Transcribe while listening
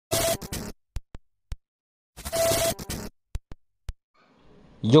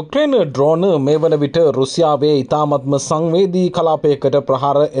යුක්‍රේන ඩ්‍රෝන මේ වන විට රුසියාවේ ඉතාමත්ම සංවේදී කලාපයකට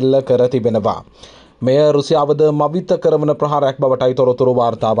ප්‍රහාර එල්ල කර තිබෙනවා. මෙය රුසියාවද මවිත කරවන ප්‍රහාරයක් බවටයි තොරතුරු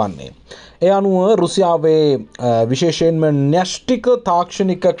වාර්තා වන්නේ. ඒ අනුව රුසියාවේ විශේෂයෙන්ම න්‍යෂ්ටික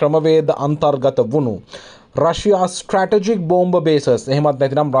තාක්ෂණික ක්‍රමවේද අන්තර්ගත වුණු රෂයා ස්ට්‍රැටජික් බෝම්බ බේසස් එහෙමත්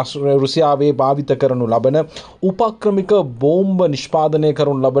නැතිනම් රුසියාවේ භාවිත කරනු ලබන උපක්‍රමික බෝම්බ නිෂ්පාදනය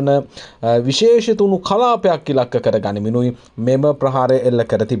කරනු ලබන විශේෂිතුණු කලාපයක් ඉලක්ක කර ගනිමිනුයි මෙම ප්‍රහාරය එල්ල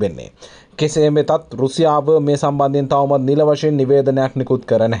කර තිබෙන්නේ. කෙසේ වෙතත් රුසියාව මේ සම්බන්ධයෙන් තවමත් නිල වශයෙන් නිවේදනයක් නිකුත්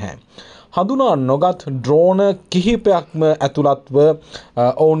කර නැහැ. හඳුනා නොගත් ඩ්‍රෝන කිහිපයක්ම ඇතුළත්ව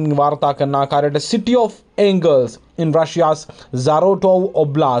ඔවුන් වාර්තා කරන ආකාරයට City of Angels in Russia's Zarotov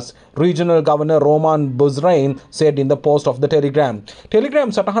Oblast regional governor Roman Buzrain said in the post of the Telegram.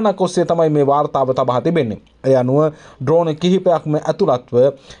 Telegram සටහනක් ඔස්සේ තමයි මේ වාර්තාව තබා තිබෙන්නේ. ඒ අනුව ඩ්‍රෝන කිහිපයක්ම ඇතුළත්ව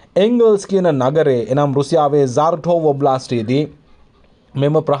Engels කියන නගරයේ එනම් රුසියාවේ Zarotov Oblastයේදී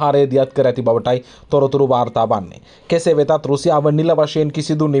මෙම ප්‍රහාරය දියත් කර ඇති බවටයි තොරතුරු වාර්තා වන්නේ. කෙසේ වෙතත් රුසියාව නිල වශයෙන්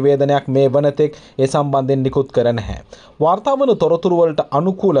කිසිදු නිවේදනයක් මේ වනතෙක් ඒ සම්බන්ධයෙන් නිකුත් කර නැහැ. වාර්තා වන තොරතුරු වලට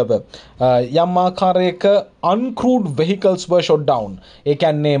අනුකූලව යම් ආකාරයක uncrewed vehicles were shot down. ඒ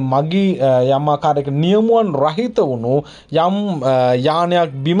කියන්නේ මගී යම් ආකාරයක නියමුවන් රහිත වුණු යම්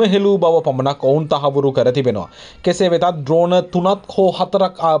යානයක් බිම හෙළූ බව පමණක් ඔවුන් තහවුරු කර තිබෙනවා. කෙසේ වෙතත් ඩ්‍රෝන 3ක් හෝ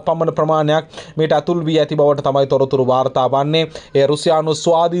 4ක් පමණ ප්‍රමාණයක් මේට ඇතුල් වී ඇති බවට තමයි තොරතුරු වාර්තා වන්නේ. ඒ රුසියානු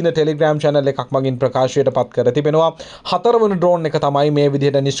ස්වාධීන ටෙලිග්‍රෑම් channel එකක් මගින් ප්‍රකාශයට පත් කර තිබෙනවා. 4 වන ඩ්‍රෝන් එක තමයි මේ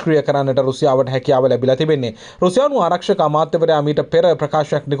විදිහට නිෂ්ක්‍රීය කරන්නට රුසියාවට හැකියාව ලැබිලා තිබෙන්නේ. රුසියානු ආරක්ෂක අමාත්‍යවරයා මීට පෙර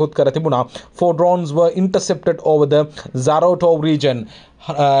ප්‍රකාශයක් නිකුත් කර තිබුණා. 4 drones were intercepted over the Zarotov region.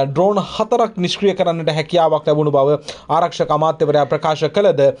 Drone 4ක් නිෂ්ක්‍රීය කරන්නට හැකියාවක් ලැබුණු බව ආරක්ෂක අමාත්‍යවරයා ප්‍රකාශ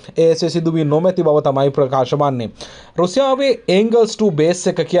කළද එසේ සිදු වී නොමැති බව තමයි ප්‍රකාශ වන්නේ. රුසියාවේ Engels 2 බේස්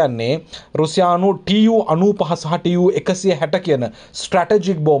එක කියන්නේ රුසියානු Tu-95 සහ Tu-160 කියන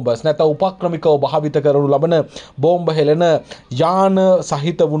ස්ට්‍රැටජික් බෝම්බර්ස් නැත්නම් උපක්‍රමිකව භාවිත කරනු ලබන බෝම්බ හෙළන යාන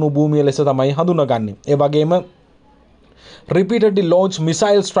සහිත වුණු භූමිය ලෙස තමයි හඳුනගන්නේ. ඒ වගේම repeatedly launched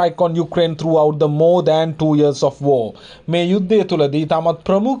missile strike on Ukraine throughout the more than 2 years of war. මේ යුද්ධය තුලදී තමත්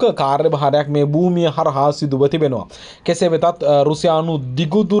ප්‍රමුඛ කාර්යභාරයක් මේ භූමිය හරහා සිදුව තිබෙනවා. කෙසේ වෙතත් රුසියානු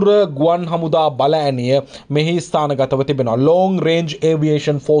දිගුදුර ගුවන් හමුදා බලඇණිය මෙහි ස්ථානගතව තිබෙනවා. long range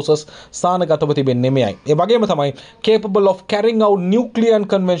aviation forces ස්ථානගතව තිබෙන්නේ මෙයයි. ඒ වගේම තමයි capable of carrying out nuclear and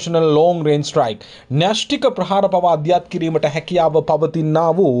conventional long range strike. න්‍යෂ්ටික ප්‍රහාර පවා අධ්‍යාත් කිරීමට හැකියාව පවතිනා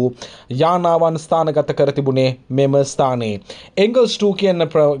වූ යානාවන් ස්ථානගත කර තිබුණේ මෙම ස්ථානයේ. Engels 2 කියන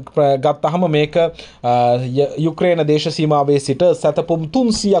ගත්තහම මේක යුක්‍රේන දේශ සීමාවේ සිට සතපුම්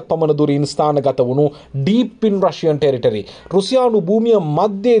 300ක් පමණ දුරින් ස්ථානගත වුණු deep in Russian territory. රුසියානු භූමිය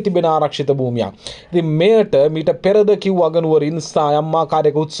මැදේ තිබෙන ආරක්ෂිත භූමියක්. ඉතින් මෙයට මීට පෙරද කිව් අගනුවරින් යම්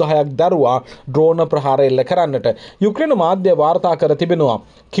ආකාරයක උත්සාහයක් දරුවා ඩ්‍රෝන ප්‍රහාර එල්ල කරන්නට. යුක්‍රේන මාධ්‍ය වාර්තා කර තිබෙනවා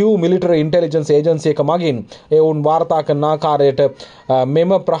කිව් military intelligence agency එක මගින් ඒ වුන් වාර්තා කරන ආකාරයට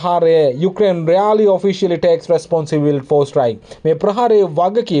මෙම ප්‍රහාරය Ukraine really officially takes responsibility for strike. මේ ප්‍රහාරයේ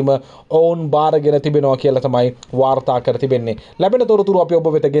වගකීම ඔවුන් බාරගෙන තිබෙනවා කියලා තමයි වාර්තා කර තිබෙන්නේ. ලැබෙන තොරතුරු අපි ඔබ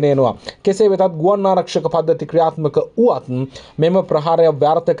වෙත ගෙන එනවා. කෙසේ වෙතත් ගුවන් ආරක්ෂක පද්ධති ක්‍රියාත්මක වුවත් මෙම ප්‍රහාරය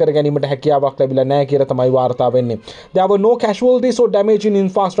ව්‍යර්ථ කර ගැනීමට හැකියාවක් ලැබිලා නැහැ කියලා තමයි වාර්තා වෙන්නේ. There were no casualties or damage in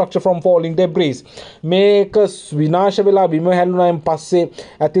infrastructure from falling debris. මේක විනාශ වෙලා බිම හැලුණායින් පස්සේ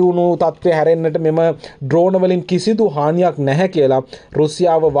ඇති වුණු තත්ත්වය හැරෙන්නට මෙම ඩ්‍රෝන වලින් කිසිදු හානියක් නැහැ කියලා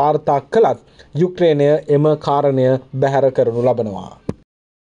රුසියාව වාර්තා කළත් යුක්‍රේනය එම කාරණය බැහැර කරනු ලබනවා.